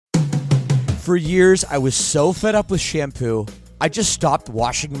For years, I was so fed up with shampoo, I just stopped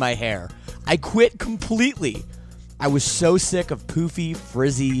washing my hair. I quit completely. I was so sick of poofy,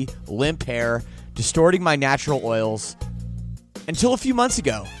 frizzy, limp hair, distorting my natural oils. Until a few months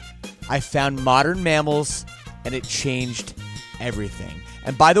ago, I found Modern Mammals, and it changed everything.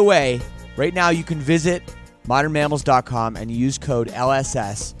 And by the way, right now you can visit modernmammals.com and use code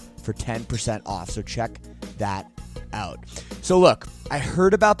LSS for 10% off. So check that out. So look, I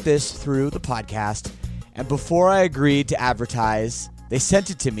heard about this through the podcast, and before I agreed to advertise, they sent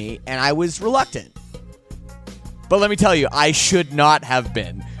it to me, and I was reluctant. But let me tell you, I should not have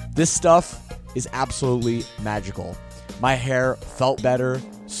been. This stuff is absolutely magical. My hair felt better,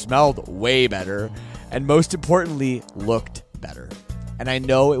 smelled way better, and most importantly, looked better. And I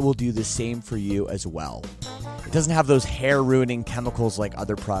know it will do the same for you as well. It doesn't have those hair-ruining chemicals like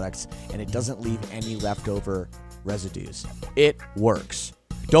other products, and it doesn't leave any leftover residues. It works.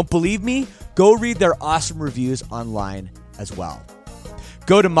 Don't believe me? Go read their awesome reviews online as well.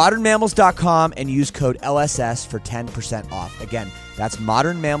 Go to modernmammals.com and use code LSS for 10% off. Again, that's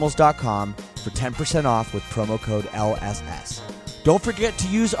modernmammals.com for 10% off with promo code LSS. Don't forget to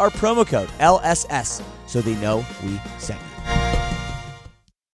use our promo code LSS so they know we sent you.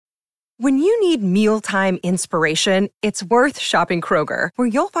 When you need mealtime inspiration, it's worth shopping Kroger, where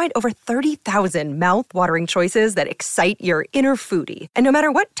you'll find over 30,000 mouth-watering choices that excite your inner foodie. And no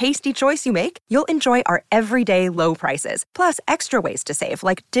matter what tasty choice you make, you'll enjoy our everyday low prices, plus extra ways to save,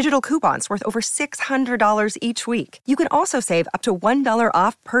 like digital coupons worth over $600 each week. You can also save up to $1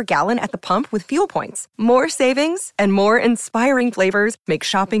 off per gallon at the pump with fuel points. More savings and more inspiring flavors make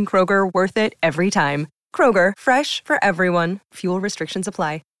shopping Kroger worth it every time. Kroger, fresh for everyone. Fuel restrictions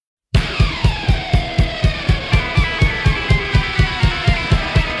apply.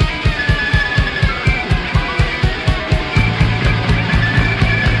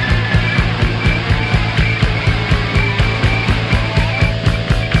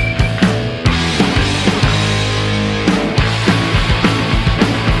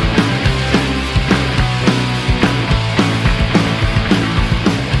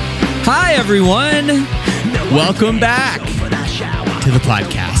 Hi, everyone. Welcome back to the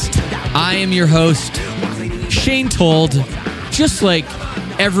podcast. I am your host, Shane Told. Just like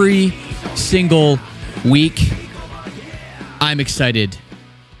every single week, I'm excited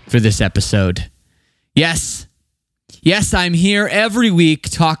for this episode. Yes, I'm here every week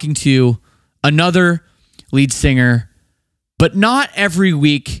talking to another lead singer, but not every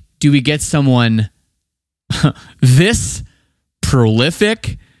week do we get someone this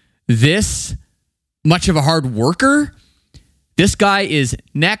prolific, this much of a hard worker. This guy is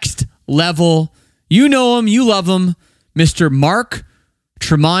next level. You know him, you love him, Mr. Mark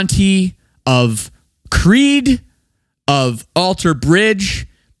Tremonti of Creed, of Alter Bridge,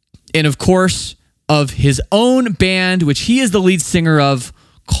 and of course of his own band, which he is the lead singer of,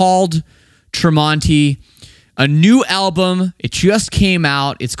 called Tremonti. A new album, it just came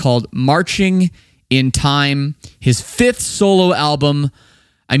out. It's called Marching in Time, his fifth solo album.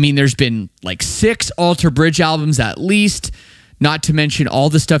 I mean, there's been like 6 Alter Bridge albums at least, not to mention all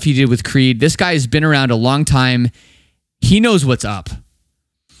the stuff he did with Creed. This guy has been around a long time. He knows what's up.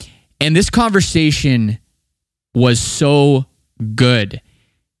 And this conversation was so good.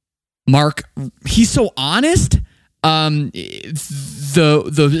 Mark, he's so honest. The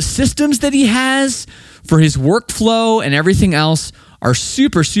systems that he has for his workflow and everything else are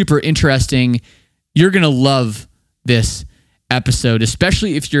super, super interesting. You're going to love this episode,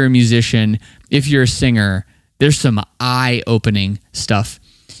 especially if you're a musician, if you're a singer. There's some eye-opening stuff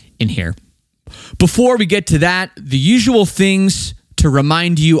in here. Before we get to that, the usual things to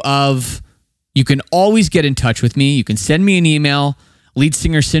remind you of: you can always get in touch with me. You can send me an email,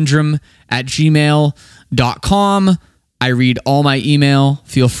 leadsingersyndrome@gmail.com. I read all my email.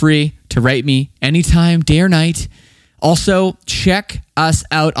 Feel free to write me anytime, day or night. Also, check us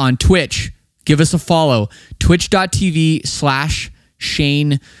out on Twitch. Give us a follow,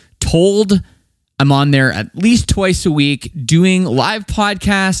 twitch.tv/Shane Told. I'm on there at least twice a week doing live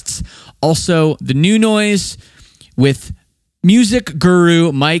podcasts. Also, The New Noise with music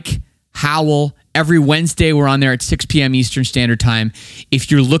guru Mike Howell. Every Wednesday, we're on there at 6 p.m. Eastern Standard Time.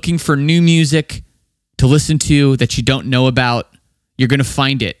 If you're looking for new music to listen to that you don't know about, you're going to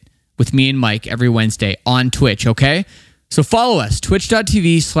find it with me and Mike every Wednesday on Twitch, okay? So follow us,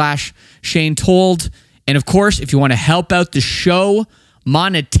 twitch.tv/Shane Told. And of course, if you want to help out the show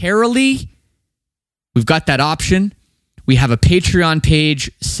monetarily, we've got that option. We have a Patreon page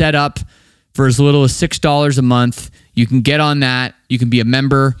set up for as little as $6 a month. You can get on that. You can be a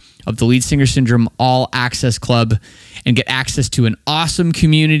member of the Lead Singer Syndrome All Access Club and get access to an awesome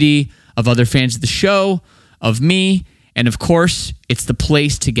community of other fans of the show, of me, and of course, it's the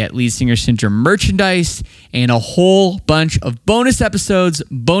place to get Lead Singer Syndrome merchandise and a whole bunch of bonus episodes,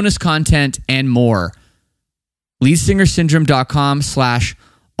 bonus content, and more.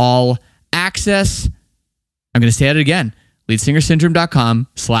 LeadSingerSyndrome.com/all access. I'm going to say it again.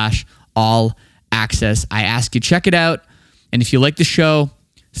 LeadSingerSyndrome.com/all access. I ask you, check it out. And if you like the show,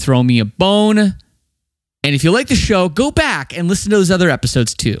 throw me a bone. And if you like the show, go back and listen to those other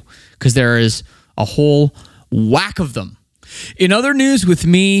episodes too, because there is a whole whack of them. In other news with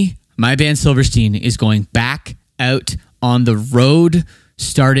me, my band Silverstein is going back out on the road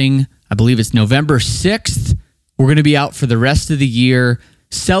starting, I believe it's November 6th. We're going to be out for the rest of the year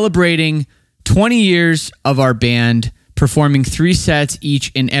celebrating 20 years of our band, performing 3 sets each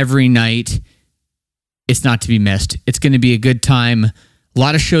and every night. It's not to be missed. It's going to be a good time. A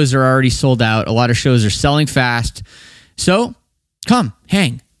lot of shows are already sold out. A lot of shows are selling fast. So come,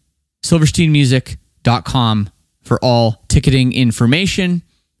 hang. SilversteinMusic.com for all ticketing information.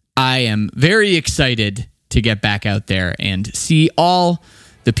 I am very excited to get back out there and see all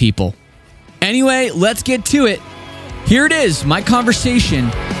the people. Anyway, let's get to it. Here it is, my conversation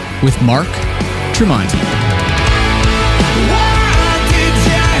with Mark Tremonti.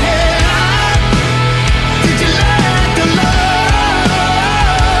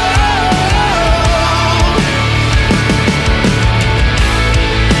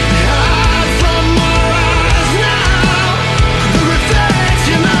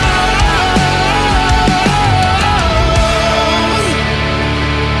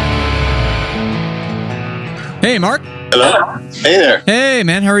 Hey, Mark. Hello. Hey there. Hey,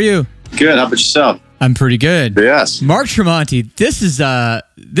 man. How are you? Good. How about yourself? I'm pretty good. Yes. Mark Tremonti, this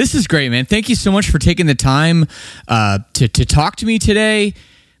is great, man. Thank you so much for taking the time to talk to me today.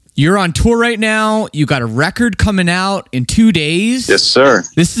 You're on tour right now. You got a record coming out in 2 days. Yes, sir.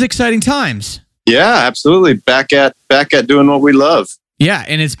 This is exciting times. Yeah, absolutely. Back at doing what we love. Yeah,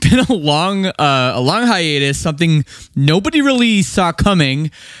 and it's been a long hiatus, something nobody really saw coming,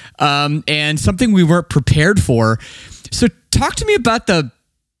 and something we weren't prepared for. So talk to me about the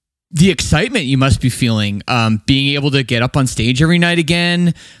excitement you must be feeling, being able to get up on stage every night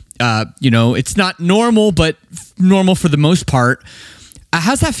again. It's not normal, but normal for the most part.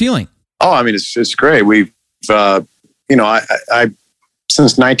 How's that feeling? Oh, I mean, it's great. We've, I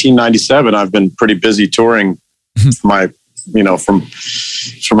since 1997, I've been pretty busy touring for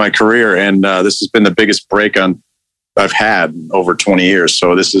my career, and this has been the biggest break I've had over 20 years.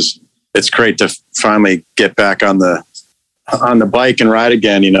 So it's great to finally get back on the bike and ride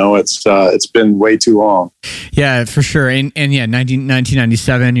again. It's been way too long. Yeah, for sure. And yeah,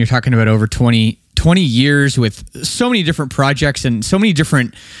 1997, you're talking about over 20 years with so many different projects and so many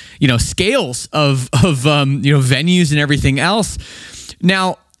different, scales of venues and everything else.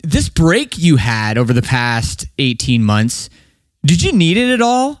 Now, this break you had over the past 18 months, did you need it at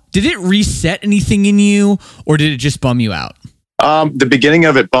all? Did it reset anything in you, or did it just bum you out? The beginning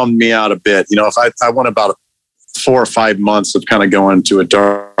of it bummed me out a bit. If I went about 4 or 5 months of kind of going to a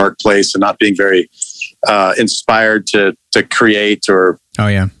dark place and not being very inspired to create or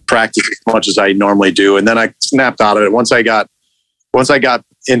practice as much as I normally do. And then I snapped out of it. Once I got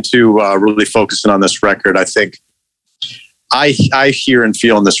into really focusing on this record, I think I hear and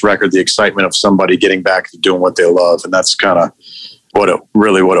feel in this record the excitement of somebody getting back to doing what they love. And that's kind of what it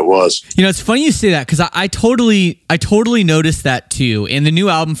was. It's funny you say that, because I totally noticed that too. And the new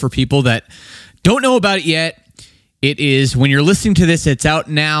album, for people that don't know about it yet, it is, when you're listening to this, it's out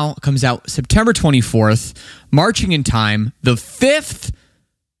now. It comes out September 24th, Marching in Time, the 5th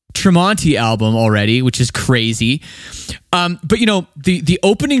Tremonti album already, which is crazy. But the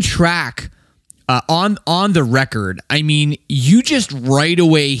opening track on the record, I mean, you just right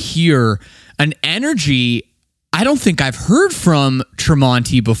away hear an energy I don't think I've heard from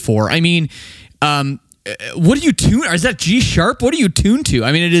Tremonti before. I mean, what do you tune? Is that G sharp? What do you tune to?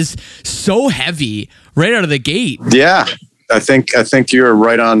 I mean, it is so heavy right out of the gate. Yeah, I think you're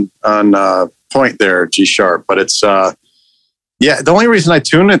right on point there, G sharp. But it's the only reason I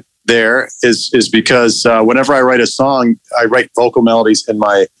tune it there is because whenever I write a song, I write vocal melodies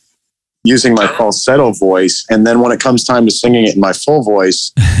using my falsetto voice, and then when it comes time to singing it in my full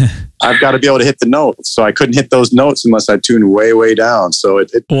voice, I've got to be able to hit the notes. So I couldn't hit those notes unless I tuned way, way down. So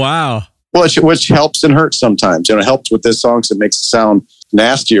wow. Well, which helps and hurts sometimes. It helps with this song because it makes it sound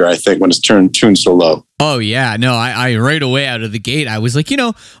nastier, I think, when it's tuned so low. Oh, yeah. No, I right away out of the gate, I was like,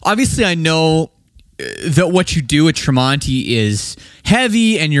 obviously I know that what you do at Tremonti is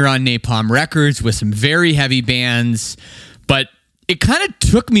heavy, and you're on Napalm Records with some very heavy bands. But it kind of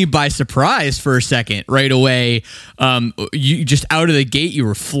took me by surprise for a second right away. You just out of the gate, you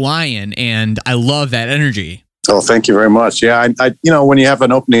were flying, and I love that energy. Oh, thank you very much. Yeah, I when you have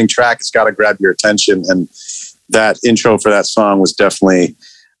an opening track, it's got to grab your attention, and that intro for that song was definitely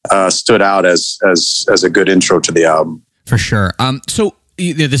stood out as a good intro to the album. For sure. So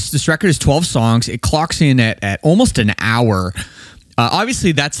this record is 12 songs. It clocks in at almost an hour.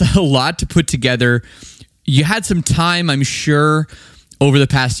 Obviously, that's a lot to put together. You had some time, I'm sure, over the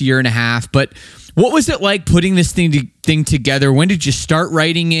past year and a half, but what was it like putting this thing together? When did you start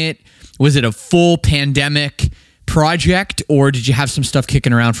writing it? Was it a full pandemic project, or did you have some stuff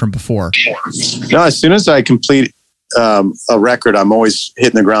kicking around from before? No, as soon as I complete a record, I'm always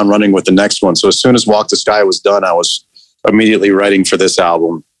hitting the ground running with the next one. So as soon as Walk the Sky was done, I was immediately writing for this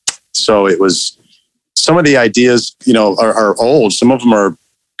album. So it was, some of the ideas, are old. Some of them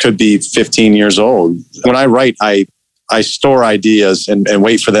could be 15 years old. When I write, I store ideas and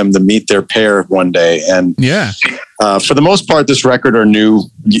wait for them to meet their pair one day. And for the most part, this record are new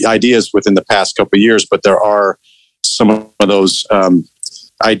ideas within the past couple of years, but there are some of those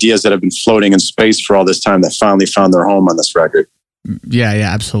ideas that have been floating in space for all this time that finally found their home on this record. Yeah,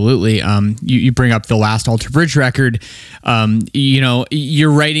 absolutely. You bring up the last Alter Bridge record.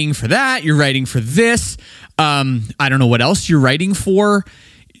 You're writing for that. You're writing for this. I don't know what else you're writing for.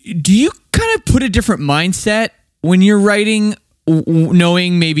 Do you kind of put a different mindset when you're writing,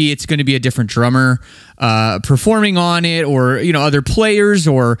 knowing maybe it's going to be a different drummer performing on it, or other players,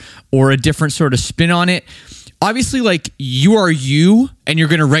 or a different sort of spin on it? Obviously, like, you are you, and you're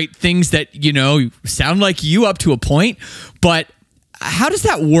going to write things that sound like you up to a point, but how does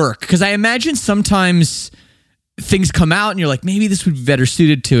that work? Because I imagine sometimes things come out and you're like, maybe this would be better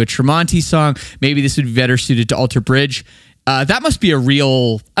suited to a Tremonti song. Maybe this would be better suited to Alter Bridge. That must be a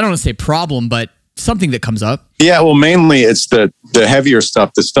real, I don't want to say problem, but something that comes up. Yeah, well, mainly it's the heavier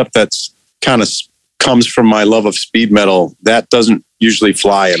stuff, the stuff that's kind of comes from my love of speed metal. That doesn't usually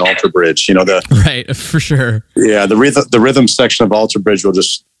fly in Alter Bridge. Right, for sure. Yeah, the rhythm section of Alter Bridge will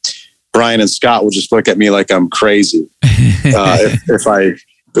just, Brian and Scott will just look at me like I'm crazy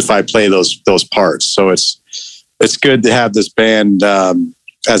if I play those parts. So it's good to have this band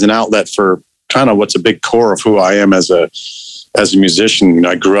as an outlet for kind of what's a big core of who I am as a musician.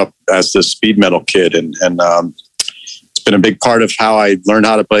 I grew up as this speed metal kid, and it's been a big part of how I learned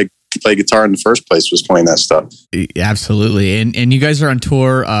how to play guitar in the first place, was playing that stuff. Absolutely. And you guys are on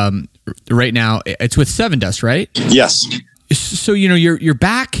tour right now. It's with Sevendust, right? Yes. So you're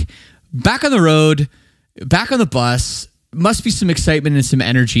back on the road, back on the bus. Must be some excitement and some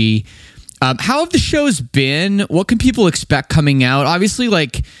energy. How have the shows been? What can people expect coming out? Obviously,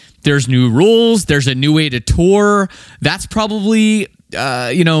 like, there's new rules. There's a new way to tour. That's probably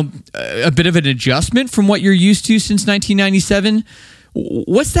a bit of an adjustment from what you're used to since 1997.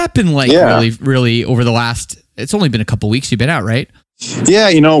 What's that been like? Really over the last? It's only been a couple weeks you've been out, right? Yeah,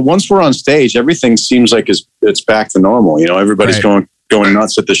 once we're on stage, everything seems like it's back to normal. Everybody's going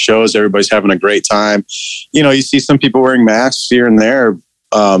nuts at the shows. Everybody's having a great time. You see some people wearing masks here and there.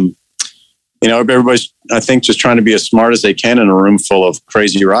 Everybody's, I think, just trying to be as smart as they can in a room full of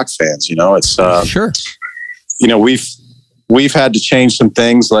crazy rock fans. It's sure. We've had to change some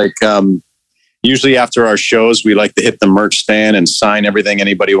things. Like usually after our shows, we like to hit the merch stand and sign everything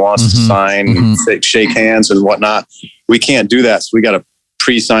anybody wants to sign, shake hands and whatnot. We can't do that, so we got to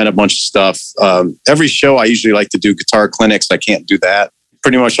pre-sign a bunch of stuff. Every show, I usually like to do guitar clinics. I can't do that.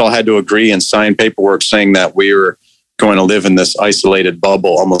 Pretty much all had to agree and sign paperwork saying that we were going to live in this isolated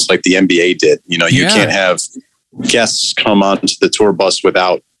bubble, almost like the NBA did. You can't have guests come onto the tour bus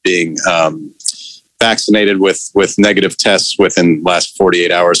without being vaccinated with negative tests within the last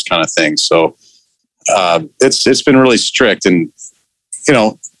 48 hours kind of thing. So it's been really strict, and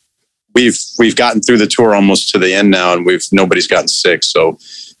we've gotten through the tour almost to the end now, and nobody's gotten sick. So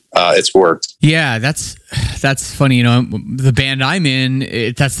it's worked. Yeah, that's funny. The band I'm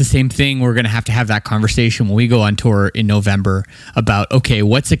in, that's the same thing. We're going to have that conversation when we go on tour in November about, okay,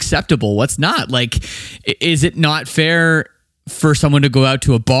 what's acceptable, what's not. Like, is it not fair for someone to go out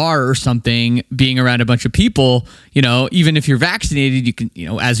to a bar or something, being around a bunch of people? Even if you're vaccinated, you can,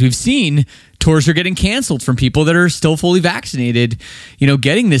 as we've seen, tours are getting canceled from people that are still fully vaccinated,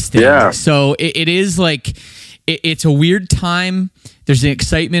 getting this thing. Yeah. So it is like, it's a weird time. There's an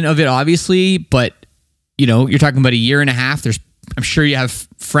excitement of it, obviously, but you're talking about a year and a half. I'm sure you have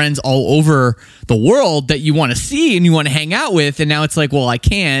friends all over the world that you want to see and you want to hang out with, and now it's like, well, I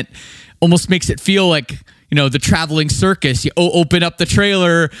can't. Almost makes it feel like the traveling circus. You open up the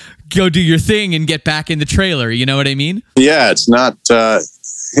trailer, go do your thing, and get back in the trailer. You know what I mean? Yeah, it's not.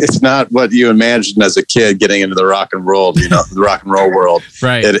 it's not what you imagined as a kid getting into the rock and roll, the rock and roll world.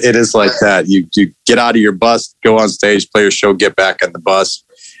 Right. It is like that. You get out of your bus, go on stage, play your show, get back on the bus,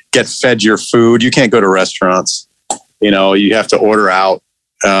 get fed your food. You can't go to restaurants. You have to order out.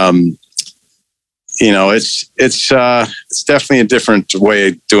 It's definitely a different way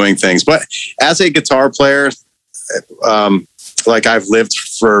of doing things. But as a guitar player, like I've lived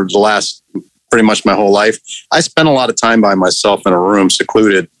for the last pretty much my whole life, I spend a lot of time by myself in a room,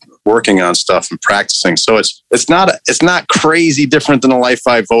 secluded, working on stuff and practicing. So it's not crazy different than the life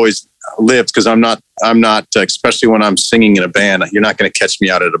I've always lived, because I'm not especially when I'm singing in a band. You're not going to catch me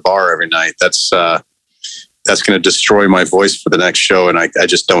out at a bar every night. That's going to destroy my voice for the next show, and I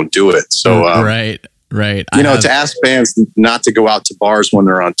just don't do it. So right. To ask bands not to go out to bars when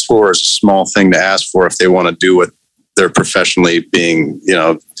they're on tour is a small thing to ask for if they want to do what they're professionally being.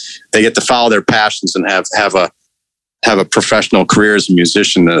 They get to follow their passions and have a professional career as a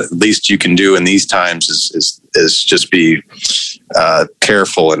musician. The least you can do in these times is just be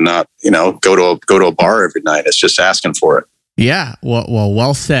careful and not go to a bar every night. It's just asking for it. Yeah,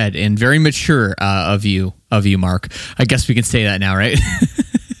 well said, and very mature of you, Mark. I guess we can say that now, right?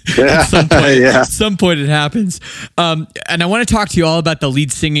 Yeah. At some point it happens. And I want to talk to you all about the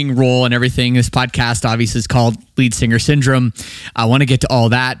lead singing role and everything. This podcast obviously is called Lead Singer Syndrome. I want to get to all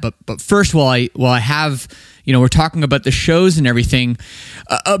that, but first, while I have, we're talking about the shows and everything,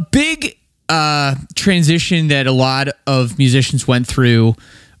 a big transition that a lot of musicians went through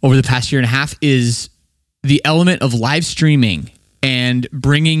over the past year and a half is the element of live streaming and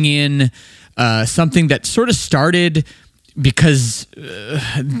bringing in something that sort of started because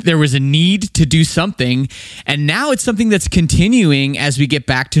there was a need to do something, and now it's something that's continuing as we get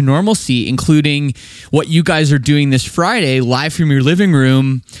back to normalcy, including what you guys are doing this Friday live from your living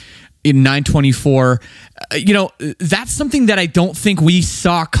room in 924. That's something that I don't think we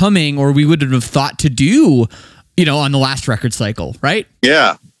saw coming, or we would have thought to do, on the last record cycle, right?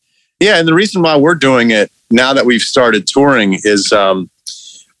 Yeah. And the reason why we're doing it now that we've started touring is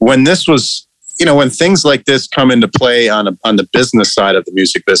when this was, when things like this come into play on the business side of the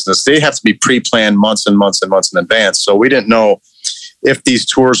music business, they have to be pre-planned months and months and months in advance. So we didn't know if these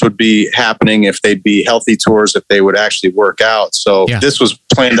tours would be happening, if they'd be healthy tours, if they would actually work out. So This was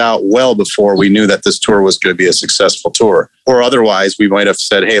planned out well before we knew that this tour was going to be a successful tour. Or otherwise, we might have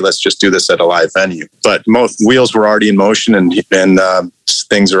said, hey, let's just do this at a live venue. But most wheels were already in motion and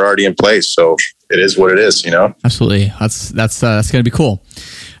things are already in place. So it is what it is, Absolutely. That's going to be cool.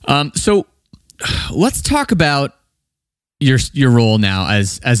 So let's talk about your role now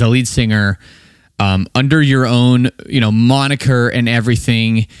as a lead singer, under your own, moniker and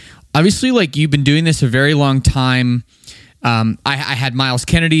everything. Obviously, like, you've been doing this a very long time. I had Miles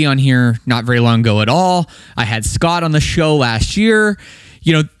Kennedy on here not very long ago at all. I had Scott on the show last year.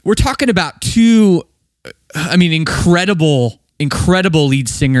 We're talking about two, incredible lead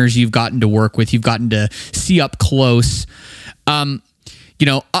singers you've gotten to work with, you've gotten to see up close.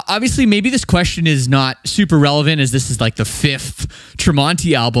 Obviously maybe this question is not super relevant as this is like the 5th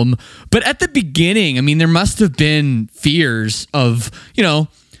Tremonti album, but at the beginning, there must have been fears of,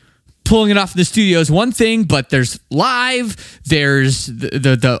 pulling it off in the studio is one thing, but there's live, there's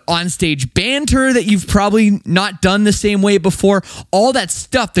the onstage banter that you've probably not done the same way before, all that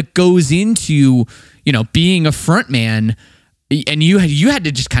stuff that goes into, being a front man, and you had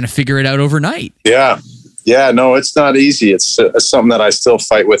to just kind of figure it out overnight. Yeah, no, it's not easy. It's something that I still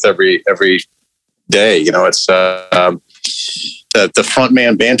fight with every day. It's the front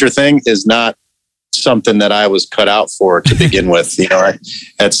man banter thing is not something that I was cut out for to begin with.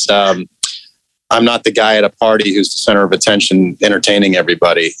 I'm not the guy at a party who's the center of attention, entertaining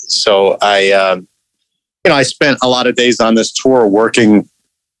everybody. So I spent a lot of days on this tour working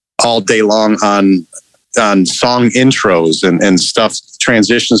all day long on song intros and stuff,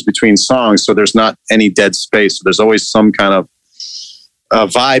 transitions between songs. So there's not any dead space. So there's always some kind of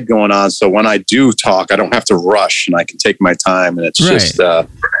vibe going on. So when I do talk, I don't have to rush and I can take my time, and it's just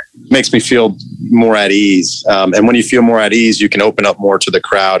makes me feel more at ease. And when you feel more at ease, you can open up more to the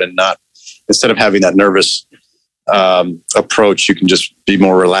crowd and not, instead of having that nervous approach, you can just be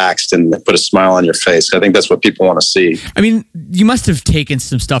more relaxed and put a smile on your face. I think that's what people want to see. You must have taken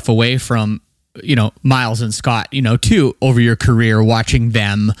some stuff away from, Miles and Scott, too, over your career, watching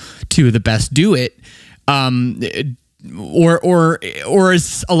them, two of the best, do it. Or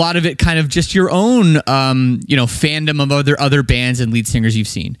is a lot of it kind of just your own, fandom of other bands and lead singers you've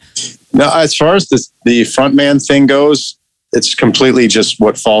seen? No, as far as the frontman thing goes, it's completely just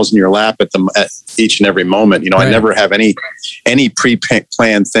what falls in your lap at each and every moment. Right. I never have any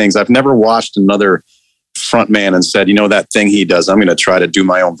pre-planned things. I've never watched another front man and said, that thing he does, I'm going to try to do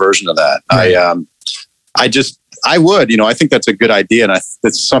my own version of that. Right. I would, I think that's a good idea. And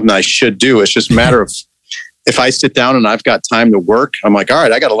it's something I should do. It's just a matter of, if I sit down and I've got time to work, I'm like, all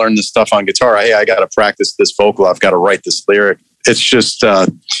right, I got to learn this stuff on guitar. Hey, I got to practice this vocal. I've got to write this lyric. It's just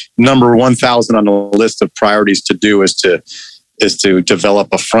number 1,000 on the list of priorities to do is to develop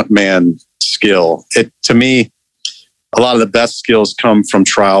a frontman skill. To me, a lot of the best skills come from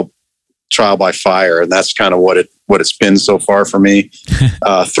trial by fire, and that's kind of what it's been so far for me.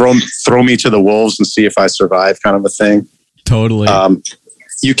 Throw me to the wolves and see if I survive, kind of a thing. Totally.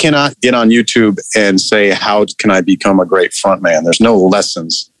 You cannot get on YouTube and say, how can I become a great frontman? There's no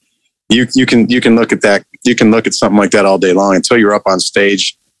lessons. You can look at that. You can look at something like that all day long until you're up on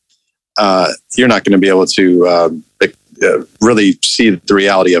stage. You're not going to be able to really see the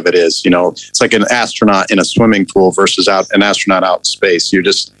reality of it is, it's like an astronaut in a swimming pool versus an astronaut out in space.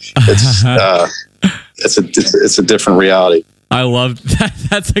 It's a different reality. I love that.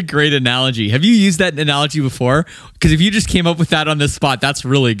 That's a great analogy. Have you used that analogy before? Because if you just came up with that on the spot, that's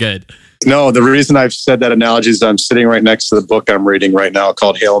really good. No, the reason I've said that analogy is I'm sitting right next to the book I'm reading right now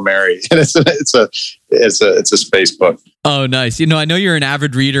called Hail Mary, and it's a space book. Oh, nice. I know you're an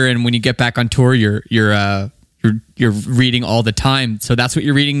avid reader, and when you get back on tour, you're reading all the time. So that's what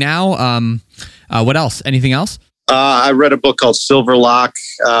you're reading now. What else? Anything else? I read a book called Silver Lock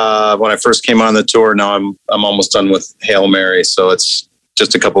when I first came on the tour. Now I'm almost done with Hail Mary, so it's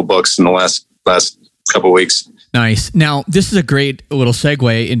just a couple books in the last couple weeks. Nice. Now, this is a great little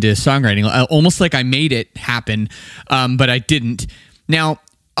segue into songwriting. Almost like I made it happen, but I didn't. Now,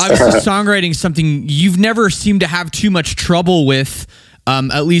 obviously, songwriting is something you've never seemed to have too much trouble with,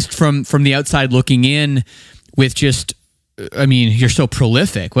 at least from the outside looking in, with just... you're so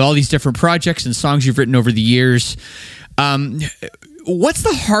prolific with all these different projects and songs you've written over the years. What's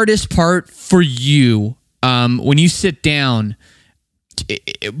the hardest part for you when you sit down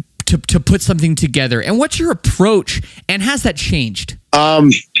to put something together? And what's your approach? And has that changed?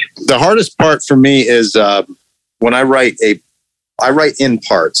 The hardest part for me is when I write in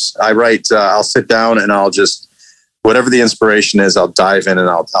parts. I'll sit down and I'll just, whatever the inspiration is, I'll dive in and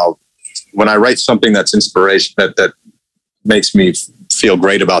I'll when I write something that's inspiration that makes me feel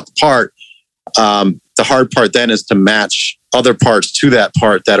great about the part. The hard part then is to match other parts to that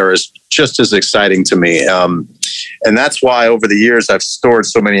part that are just as exciting to me. And that's why over the years I've stored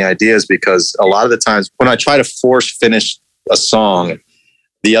so many ideas, because a lot of the times when I try to force finish a song,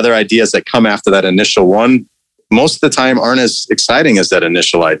 the other ideas that come after that initial one, most of the time aren't as exciting as that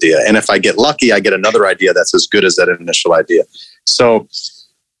initial idea. And if I get lucky, I get another idea that's as good as that initial idea. So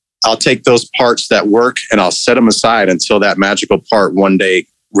I'll take those parts that work and I'll set them aside until that magical part one day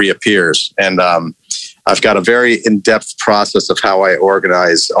reappears. And I've got a very in-depth process of how I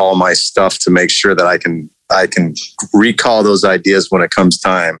organize all my stuff to make sure that I can recall those ideas when it comes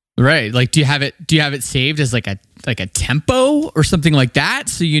time. Right. Like, do you have it saved as like a tempo or something like that,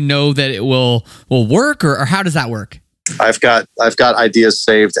 so you know that it will work, or how does that work? I've got ideas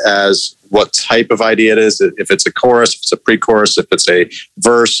saved as what type of idea it is. If it's a chorus, if it's a pre-chorus, if it's a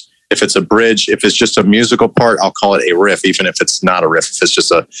verse, if it's a bridge, if it's just a musical part, I'll call it a riff, even if it's not a riff. If it's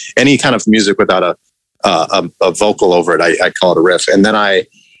just any kind of music without a vocal over it, I call it a riff. And then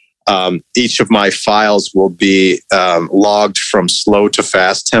each of my files will be logged from slow to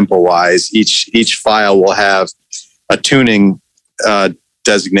fast, tempo-wise. Each file will have a tuning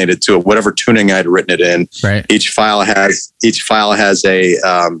designated to it, whatever tuning I'd written it in. Right. Each file has a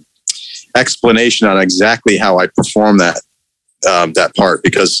explanation on exactly how I perform that part,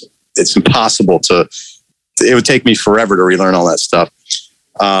 because it's impossible it would take me forever to relearn all that stuff.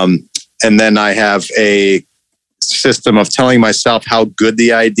 And then I have a system of telling myself how good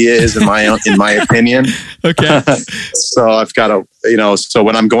the idea is in my opinion. Okay. So I've got so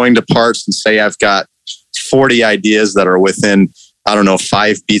when I'm going to parts and say I've got 40 ideas that are within,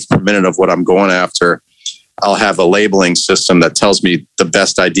 5 beats per minute of what I'm going after, I'll have a labeling system that tells me the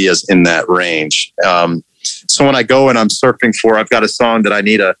best ideas in that range. So when I go and I'm surfing I've got a song that I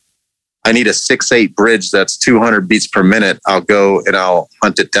need a 6/8 bridge that's 200 beats per minute. I'll go and I'll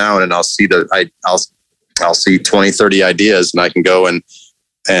hunt it down and I'll see I'll see 20, 30 ideas, and I can go and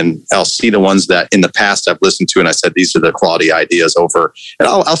I'll see the ones that in the past I've listened to and I said, these are the quality ideas over, and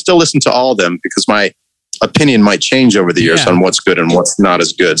I'll still listen to all of them because my opinion might change over the years on what's good and what's not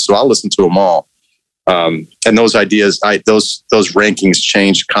as good. So I'll listen to them all. And those ideas, those rankings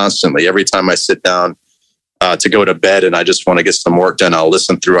change constantly. Every time I sit down to go to bed and I just want to get some work done, I'll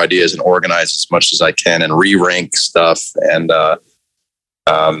listen through ideas and organize as much as I can and re-rank stuff. And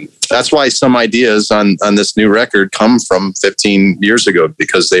that's why some ideas on this new record come from 15 years ago,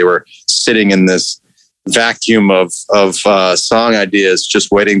 because they were sitting in this vacuum of song ideas,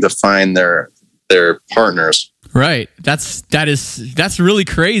 just waiting to find their partners. Right. That's really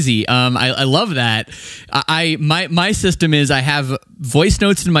crazy. I love that. My system is I have voice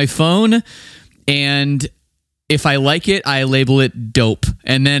notes in my phone, and if I like it, I label it dope,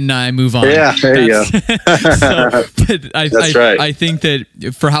 and then I move on. Yeah, there you go. That's right. I think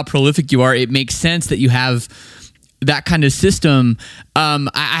that for how prolific you are, it makes sense that you have that kind of system. I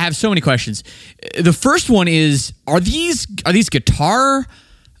have so many questions. The first one is: Are these guitar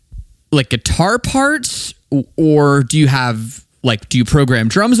parts, or do you program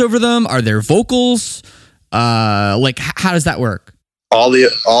drums over them? Are there vocals? How does that work? All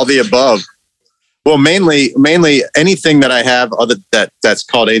the above. Well, mainly anything that I have that's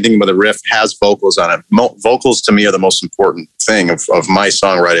called anything with a riff has vocals on it. Vocals to me are the most important thing of my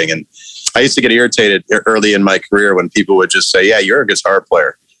songwriting. And I used to get irritated early in my career when people would just say, "Yeah, you're a guitar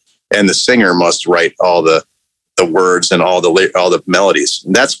player, and the singer must write all the words and all the melodies."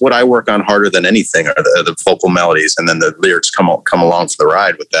 And that's what I work on harder than anything, are the vocal melodies, and then the lyrics come along for the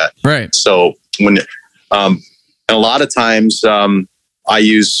ride with that. Right. So when and a lot of times I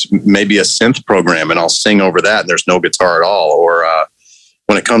use maybe a synth program and I'll sing over that, and there's no guitar at all. Or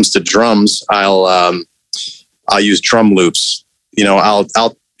when it comes to drums, I'll use drum loops. You know, I'll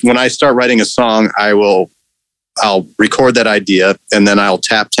when I start writing a song, I'll record that idea, and then I'll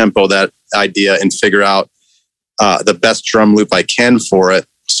tap tempo that idea and figure out the best drum loop I can for it.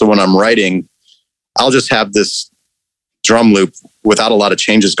 So when I'm writing, I'll just have this drum loop without a lot of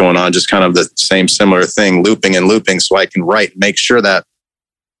changes going on, just kind of the same similar thing, looping and looping, so I can make sure that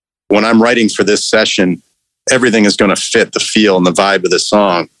when I'm writing for this session, everything is going to fit the feel and the vibe of the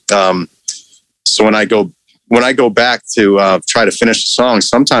song. So when I go back to try to finish the song,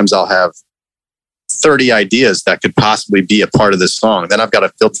 sometimes I'll have 30 ideas that could possibly be a part of this song. Then I've got to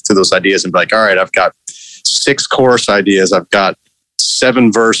filter through those ideas and be like, all right, I've got 6 chorus ideas. I've got 7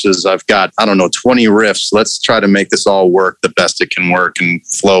 verses. I've got, 20 riffs. Let's try to make this all work the best it can work and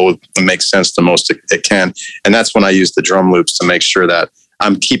flow and make sense the most it can. And that's when I use the drum loops to make sure that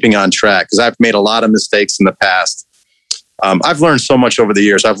I'm keeping on track, because I've made a lot of mistakes in the past. I've learned so much over the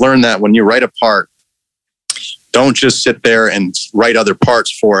years. I've learned that when you write a part, don't just sit there and write other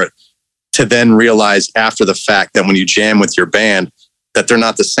parts for it to then realize after the fact that when you jam with your band, that they're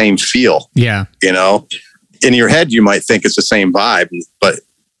not the same feel. Yeah. You know, in your head, you might think it's the same vibe, but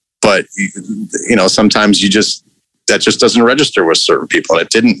sometimes that just doesn't register with certain people. And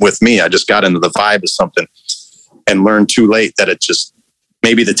it didn't with me. I just got into the vibe of something and learned too late that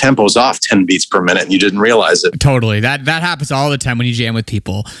maybe the tempo's off 10 beats per minute and you didn't realize it. Totally. That happens all the time when you jam with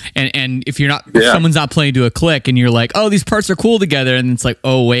people. And if someone's not playing to a click and you're like, oh, these parts are cool together. And it's like,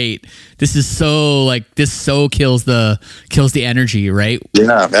 oh, wait, this so kills the energy, right?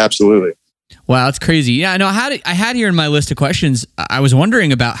 Yeah, absolutely. Wow, that's crazy. Yeah, no, I had here in my list of questions, I was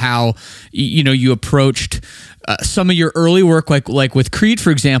wondering about how, you approached some of your early work, like with Creed,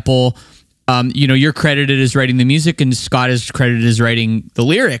 for example. You're credited as writing the music and Scott is credited as writing the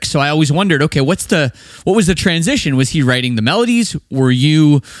lyrics. So I always wondered, okay, what was the transition? Was he writing the melodies? Were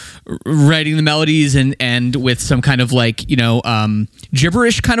you writing the melodies and with some kind of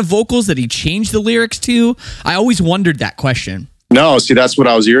gibberish kind of vocals that he changed the lyrics to? I always wondered that question. No, see, that's what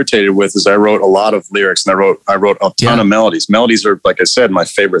I was irritated with, is I wrote a lot of lyrics and I wrote a ton of melodies. Melodies are, like I said, my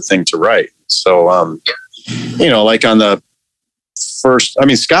favorite thing to write. So, like on the first,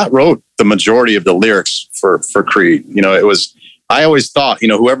 Scott wrote the majority of the lyrics for Creed. I always thought,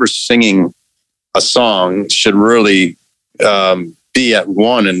 whoever's singing a song should really be at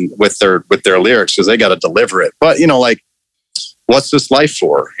one and with their lyrics, because they got to deliver it. But, What's This Life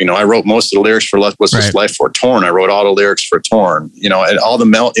For? I wrote most of the lyrics for What's This Life For? Torn. I wrote all the lyrics for Torn. And all the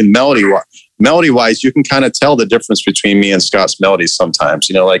melody wise, you can kind of tell the difference between me and Scott's melodies sometimes.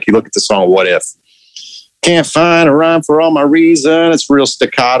 You look at the song What If? Can't find a rhyme for all my reason. It's real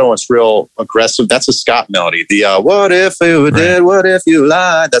staccato. It's real aggressive. That's a Scott melody. The what if you were dead? What if you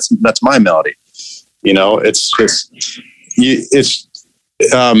lied? That's my melody. It's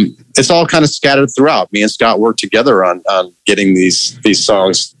all kind of scattered throughout. Me and Scott worked together on getting these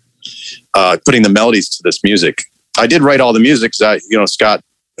songs, putting the melodies to this music. I did write all the music because Scott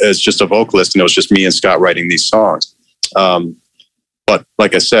is just a vocalist, and it was just me and Scott writing these songs. But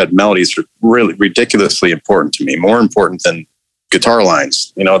like I said, melodies are really ridiculously important to me, more important than guitar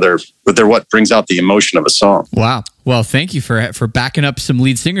lines. They're what brings out the emotion of a song. Wow. Well, thank you for backing up some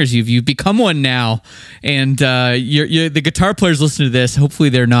lead singers. You've become one now, and you're the guitar players listen to this. Hopefully,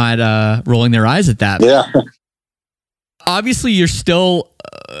 they're not rolling their eyes at that. Yeah. Obviously, you're still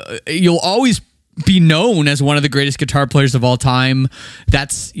you'll always be known as one of the greatest guitar players of all time.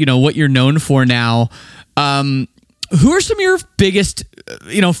 That's, what you're known for now. Who are some of your biggest,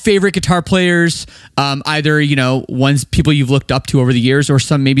 favorite guitar players? Either, ones people you've looked up to over the years, or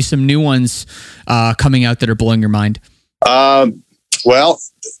maybe some new ones coming out that are blowing your mind. Well,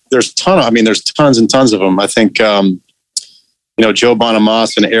 there's tons and tons of them. I think, Joe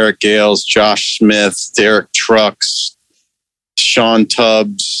Bonamassa and Eric Gales, Josh Smith, Derek Trucks, Sean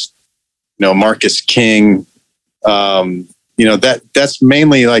Tubbs, Marcus King. That's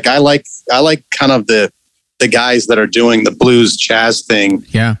mainly like, I like kind of the guys that are doing the blues jazz thing.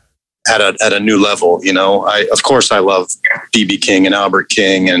 Yeah. At a new level. Of course I love B.B. King and Albert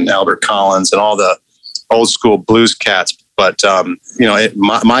King and Albert Collins and all the old school blues cats. But,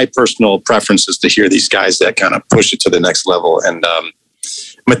 my personal preference is to hear these guys that kind of push it to the next level. And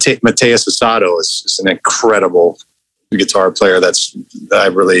Mateus Asado is an incredible guitar player that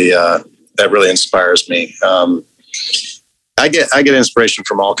really inspires me. I get inspiration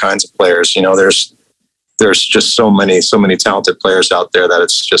from all kinds of players. There's just so many talented players out there that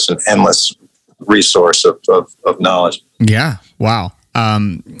it's just an endless resource of knowledge. Yeah. Wow.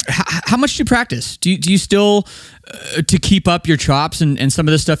 How much do you practice? Do you still, to keep up your chops and some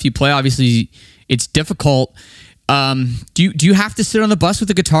of the stuff you play? Obviously it's difficult. Do you have to sit on the bus with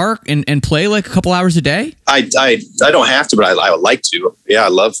the guitar and play like a couple hours a day? I don't have to, but I would like to. Yeah. I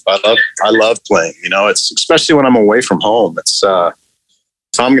love playing, it's especially when I'm away from home. It's,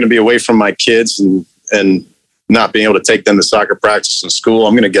 if I'm going to be away from my kids and not being able to take them to soccer practice in school,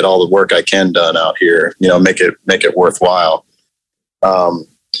 I'm going to get all the work I can done out here, make it worthwhile. And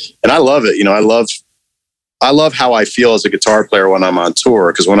I love it. I love how I feel as a guitar player when I'm on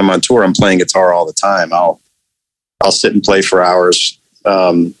tour. Cause when I'm on tour, I'm playing guitar all the time. I'll sit and play for hours.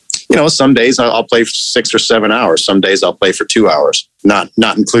 Some days I'll play for 6 or 7 hours. Some days I'll play for 2 hours, not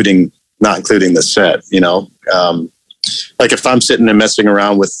including the set, like if I'm sitting and messing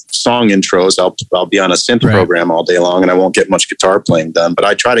around with song intros, I'll be on a synth program all day long and I won't get much guitar playing done, but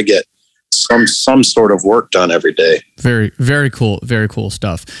I try to get some sort of work done every day. Very, very cool. Very cool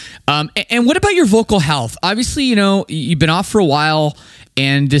stuff. And what about your vocal health? Obviously, you've been off for a while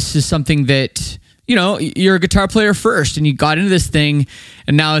and this is something that, you're a guitar player first and you got into this thing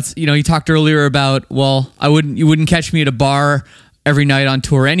and now it's, you talked earlier about, you wouldn't catch me at a bar every night on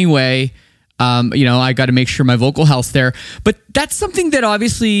tour anyway. I got to make sure my vocal health's there, but that's something that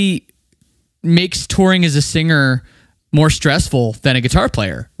obviously makes touring as a singer more stressful than a guitar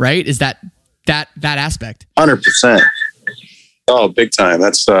player, right? Is that aspect? 100%. Oh, big time.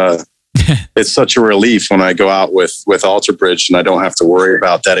 That's, it's such a relief when I go out with Alter Bridge and I don't have to worry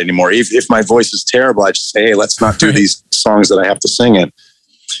about that anymore. If my voice is terrible, I just say, hey, let's not do these songs that I have to sing in.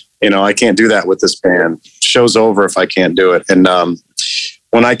 I can't do that with this band. Show's over if I can't do it. And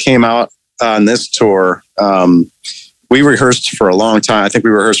when I came out on this tour, we rehearsed for a long time. I think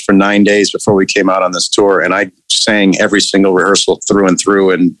we rehearsed for 9 days before we came out on this tour. And I sang every single rehearsal through and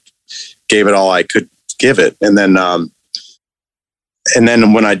through and gave it all I could give it. And then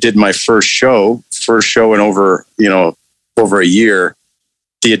when I did my first show in over a year,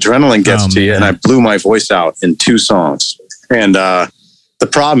 the adrenaline gets to you and I blew my voice out in 2 songs. And the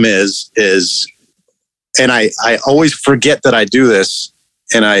problem is, and I always forget that I do this.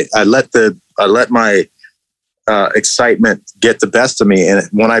 And I let my excitement get the best of me. And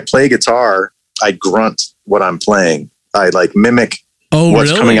when I play guitar, I grunt what I'm playing. I like mimic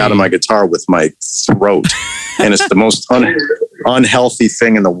what's coming out of my guitar with my throat. And it's the most unhealthy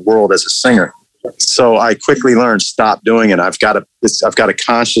thing in the world as a singer. So I quickly learned, stop doing it. I've got to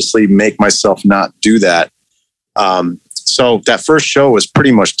consciously make myself not do that. So that first show was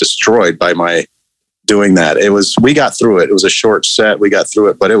pretty much destroyed by my doing that. We got through it. It was a short set. We got through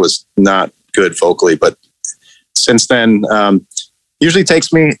it, but it was not good vocally. But since then, usually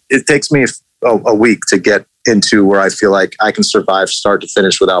takes me a week to get into where I feel like I can survive start to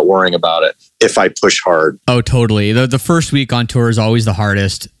finish without worrying about it if I push hard. Oh, totally. The first week on tour is always the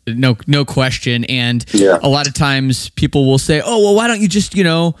hardest. No question. And a lot of times people will say, oh, well, why don't you just,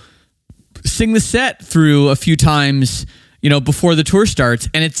 sing the set through a few times, before the tour starts.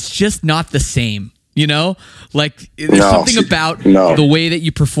 And it's just not the same, like there's something about the way that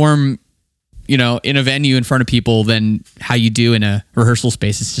you perform, in a venue in front of people than how you do in a rehearsal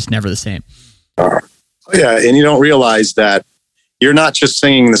space. It's just never the same. Yeah. And you don't realize that you're not just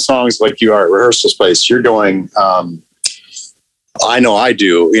singing the songs like you are at rehearsal space. You're going, I know I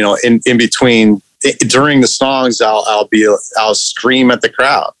do, in between during the songs, I'll scream at the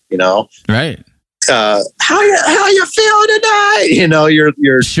crowd, Right. How you feeling tonight?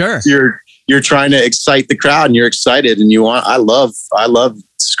 You're trying to excite the crowd and you're excited and I love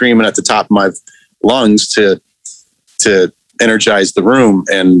screaming at the top of lungs to energize the room,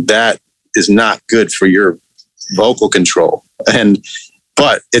 and that is not good for your vocal control.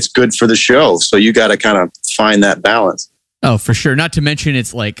 But it's good for the show, so you got to kind of find that balance. Oh, for sure. Not to mention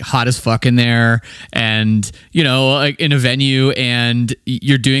it's like hot as fuck in there, and like in a venue, and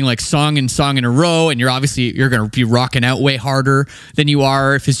you're doing like song in a row, and you're going to be rocking out way harder than you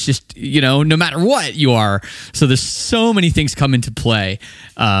are if it's just, no matter what you are. So there's so many things come into play.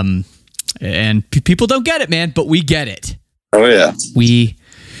 And people don't get it, man, but we get it. Oh yeah. We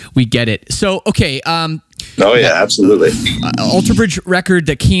get it. So, okay. Oh yeah, absolutely. Alter Bridge record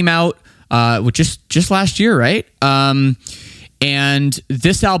that came out just last year, right? And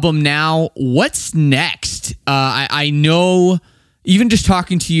this album now, what's next? I know, even just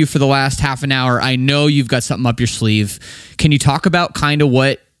talking to you for the last half an hour, I know you've got something up your sleeve. Can you talk about kind of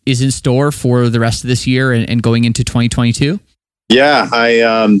what is in store for the rest of this year and going into 2022? Yeah,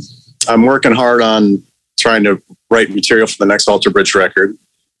 I'm working hard on trying to write material for the next Alter Bridge record.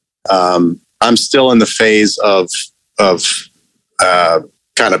 I'm still in the phase of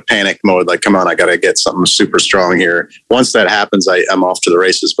kind of panic mode. Like, come on, I got to get something super strong here. Once that happens, I'm off to the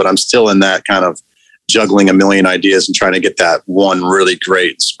races, but I'm still in that kind of juggling a million ideas and trying to get that one really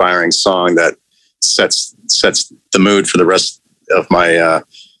great, inspiring song that sets the mood for the rest of my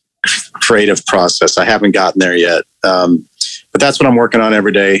creative process. I haven't gotten there yet. But that's what I'm working on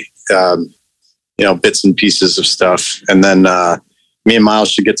every day. Bits and pieces of stuff. And then me and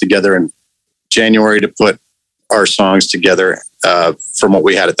Miles should get together in January to put our songs together from what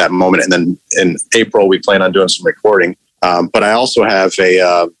we had at that moment. And then in April, we plan on doing some recording. But I also have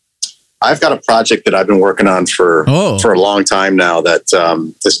I've got a project that I've been working on for a long time now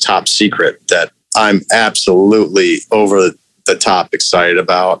that is top secret that I'm absolutely over the top excited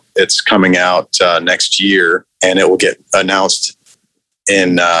about. It's coming out next year, and it will get announced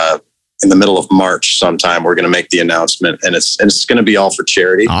in the middle of March sometime. We're going to make the announcement, and it's going to be all for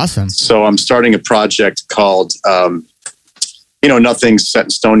charity. Awesome. So I'm starting a project called, nothing's set in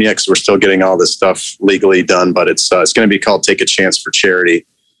stone yet because we're still getting all this stuff legally done, but it's going to be called Take a Chance for Charity.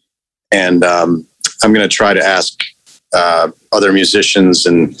 And I'm going to try to ask other musicians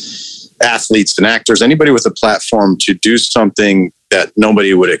and athletes and actors, anybody with a platform, to do something that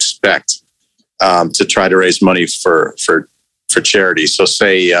nobody would expect, to try to raise money for charity. So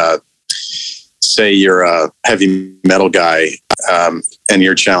say you're a heavy metal guy, and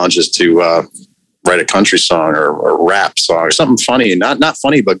your challenge is to write a country song or a rap song or something funny, not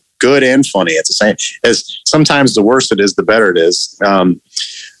funny, but good and funny. It's the same as sometimes the worse it is, the better it is.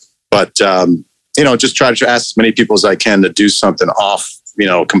 But just try to ask as many people as I can to do something off,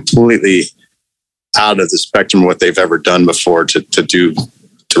 completely out of the spectrum of what they've ever done before to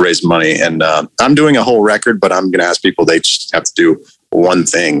raise money. And I'm doing a whole record, but I'm going to ask people, they just have to do one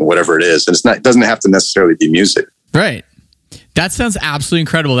thing, whatever it is. And it doesn't have to necessarily be music. Right. That sounds absolutely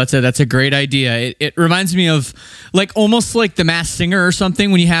incredible. That's a great idea. It reminds me of almost like The Masked Singer or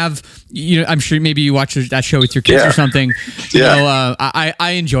something, when you have, I'm sure maybe you watch that show with your kids or something.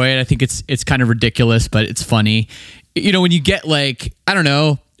 I enjoy it. I think it's kind of ridiculous, but it's funny. When you get I don't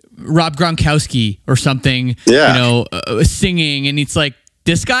know, Rob Gronkowski or something, singing, and it's like,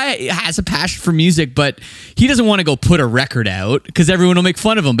 this guy has a passion for music, but he doesn't want to go put a record out because everyone will make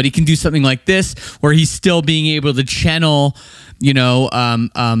fun of him. But he can do something like this where he's still being able to channel,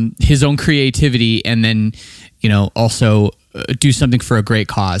 his own creativity, and then, also do something for a great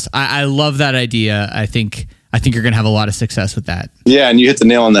cause. I love that idea. I think you're going to have a lot of success with that. Yeah, and you hit the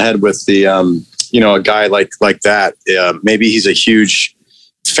nail on the head with the, a guy like that. Maybe he's a huge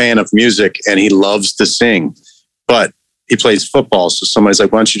fan of music and he loves to sing, but he plays football. So somebody's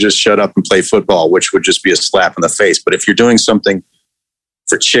like, why don't you just shut up and play football, which would just be a slap in the face. But if you're doing something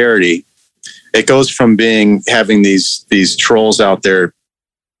for charity, it goes from having these trolls out there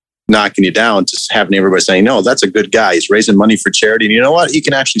knocking you down to having everybody saying, no, that's a good guy. He's raising money for charity. And you know what? He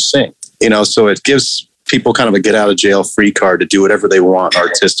can actually sing, so it gives people kind of a get out of jail free card to do whatever they want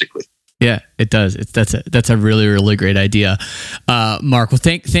artistically. Yeah, it does. That's a really, really great idea. Mark, well,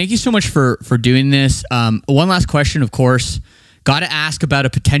 thank you so much for doing this. One last question, of course, got to ask about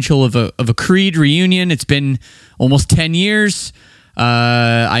a potential of a Creed reunion. It's been almost 10 years.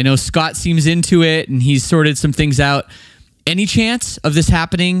 I know Scott seems into it and he's sorted some things out. Any chance of this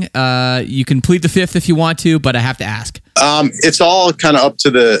happening? You can plead the fifth if you want to, but I have to ask. It's all kind of up to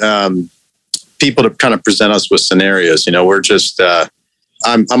the people to kind of present us with scenarios. We're just...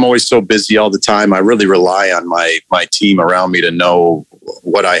 I'm always so busy all the time. I really rely on my team around me to know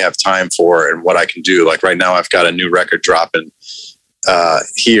what I have time for and what I can do. Like right now, I've got a new record dropping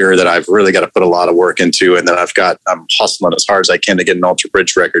here that I've really got to put a lot of work into. And then I'm hustling as hard as I can to get an Alter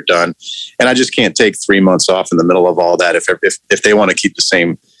Bridge record done. And I just can't take 3 months off in the middle of all that if they want to keep the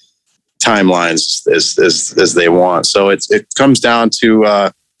same timelines as they want. So it comes down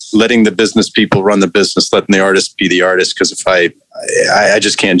to letting the business people run the business, letting the artist be the artist. Because if I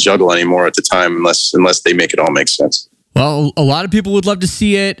just can't juggle anymore at the time unless they make it all make sense. Well, a lot of people would love to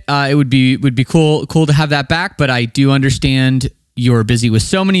see it. It would be cool to have that back. But I do understand you're busy with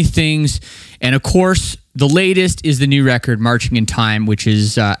so many things, and of course, the latest is the new record, "Marching in Time," which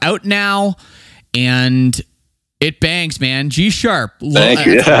is out now, and it bangs, man. G sharp, Thank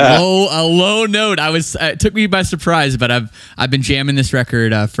you. A low note. It took me by surprise, but I've been jamming this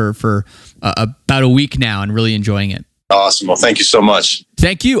record for about a week now and really enjoying it. Awesome. Well, thank you so much.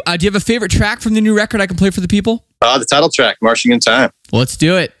 Thank you. Do you have a favorite track from the new record I can play for the people? The title track, "Marching in Time." Let's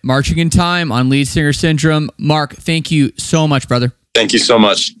do it. "Marching in Time" on Lead Singer Syndrome. Mark, thank you so much, brother. Thank you so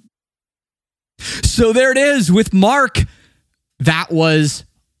much. So there it is with Mark. That was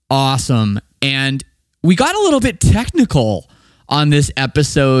awesome. And we got a little bit technical on this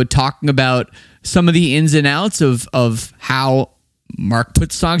episode, talking about some of the ins and outs of how Mark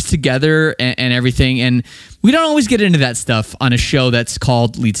puts songs together and everything. And we don't always get into that stuff on a show that's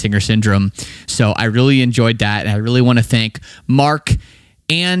called Lead Singer Syndrome. So I really enjoyed that. And I really want to thank Mark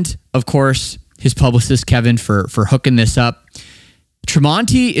and, of course, his publicist, Kevin, for hooking this up.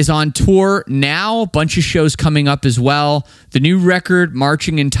 Tremonti is on tour now. A bunch of shows coming up as well. The new record,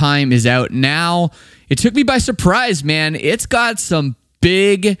 "Marching in Time," is out now. It took me by surprise, man. It's got some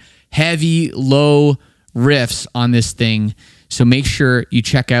big, heavy, low riffs on this thing. So make sure you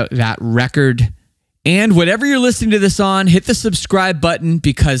check out that record. And whatever you're listening to this on, hit the subscribe button,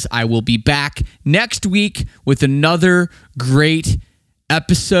 because I will be back next week with another great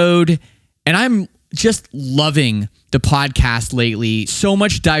episode. And I'm just loving the podcast lately. So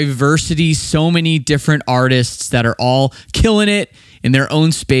much diversity, so many different artists that are all killing it in their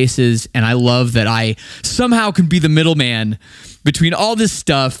own spaces. And I love that I somehow can be the middleman between all this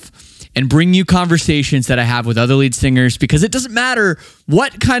stuff and bring you conversations that I have with other lead singers, because it doesn't matter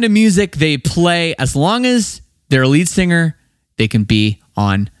what kind of music they play. As long as they're a lead singer, they can be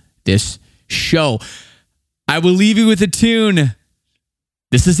on this show. I will leave you with a tune.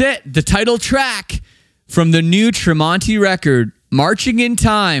 This is it, the title track from the new Tremonti record, "Marching in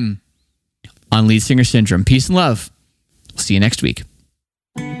Time," on Lead Singer Syndrome. Peace and love. We'll see you next week.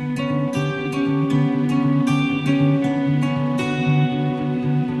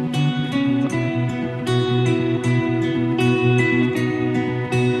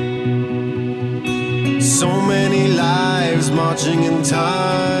 So many lives marching in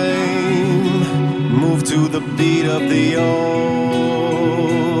time, move to the beat of the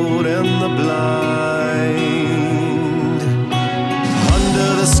old and the blind.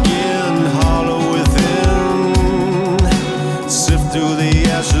 Under the skin, hollow within, sift through the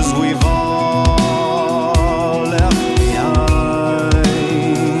ashes we've all left behind.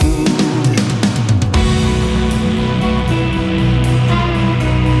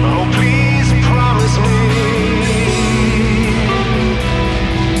 Oh, please promise me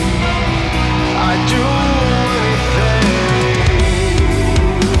I'd do anything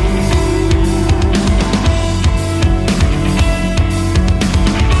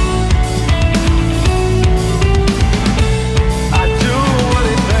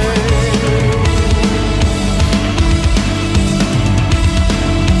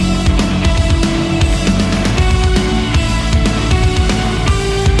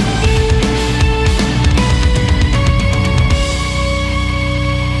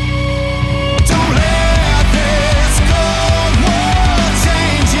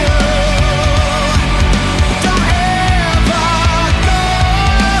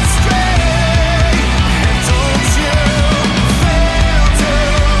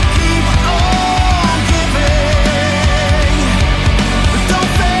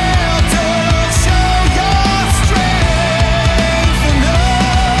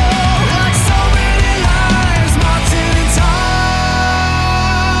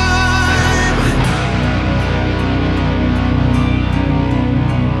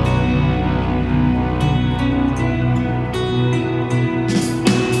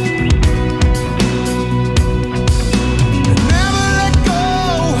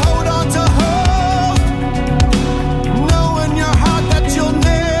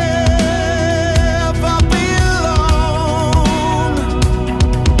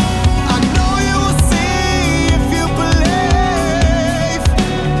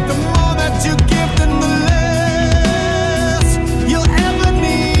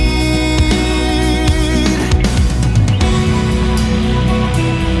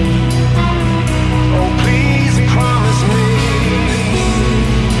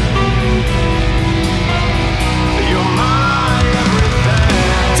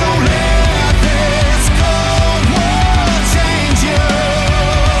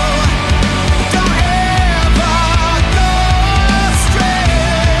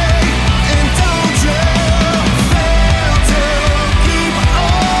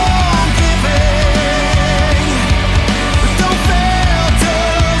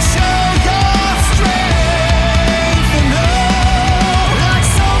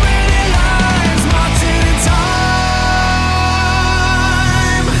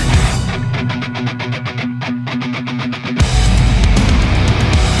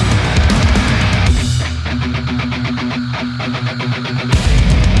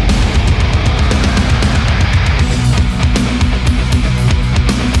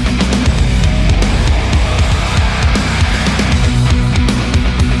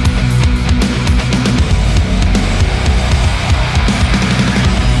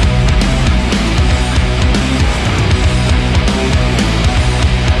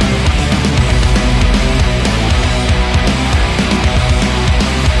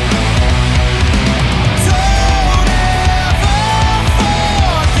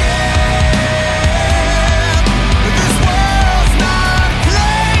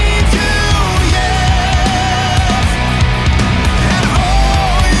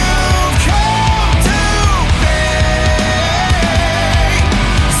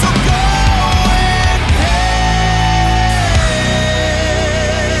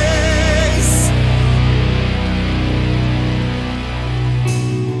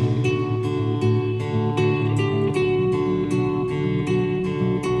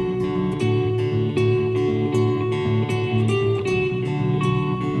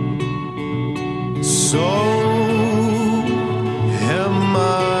So